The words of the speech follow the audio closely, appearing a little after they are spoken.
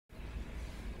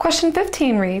Question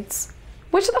 15 reads,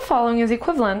 which of the following is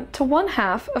equivalent to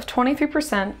 1/2 of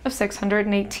 23% of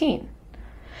 618?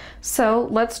 So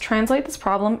let's translate this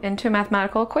problem into a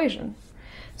mathematical equation.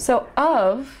 So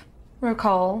of,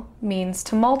 recall, means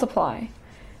to multiply.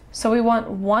 So we want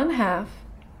 1/2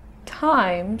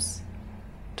 times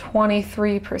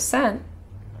 23%.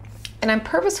 And I'm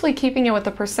purposefully keeping it with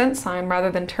the percent sign rather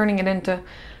than turning it into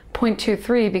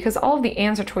 0.23 because all of the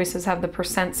answer choices have the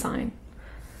percent sign.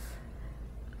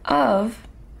 Of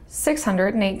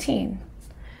 618.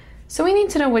 So we need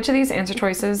to know which of these answer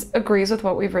choices agrees with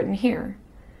what we've written here.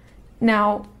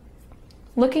 Now,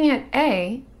 looking at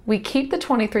A, we keep the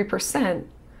 23%,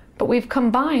 but we've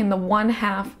combined the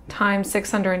 1/2 times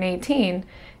 618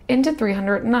 into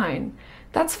 309.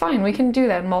 That's fine, we can do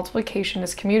that. Multiplication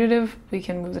is commutative. We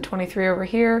can move the 23 over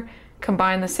here,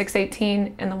 combine the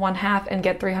 618 and the 1/2 and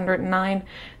get 309.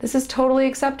 This is totally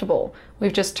acceptable.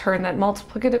 We've just turned that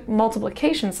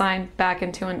multiplication sign back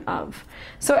into an of.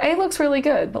 So A looks really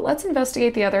good, but let's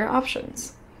investigate the other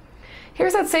options.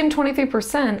 Here's that same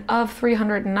 23% of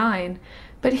 309,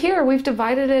 but here we've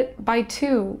divided it by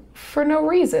 2 for no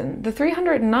reason. The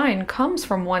 309 comes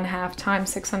from 1/2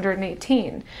 times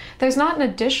 618. There's not an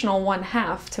additional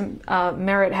 1/2 to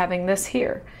merit having this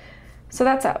here. So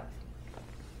that's out.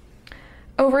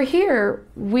 Over here,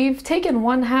 we've taken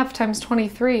 1/2 times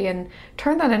 23 and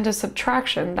turned that into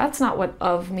subtraction. That's not what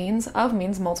of means. Of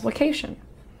means multiplication.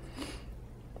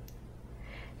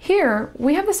 Here,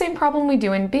 we have the same problem we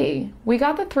do in B. We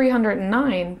got the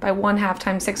 309 by 1/2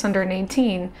 times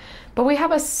 618, but we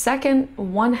have a second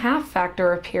 1/2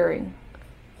 factor appearing.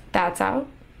 That's out.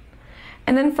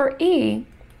 And then for E,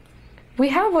 we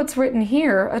have what's written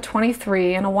here, a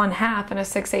 23 and a 1/2 and a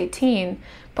 618,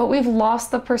 but we've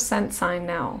lost the percent sign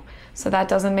now, so that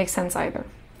doesn't make sense either.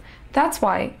 That's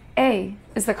why A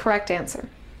is the correct answer.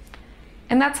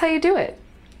 And that's how you do it.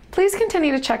 Please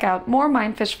continue to check out more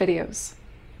Mindfish videos.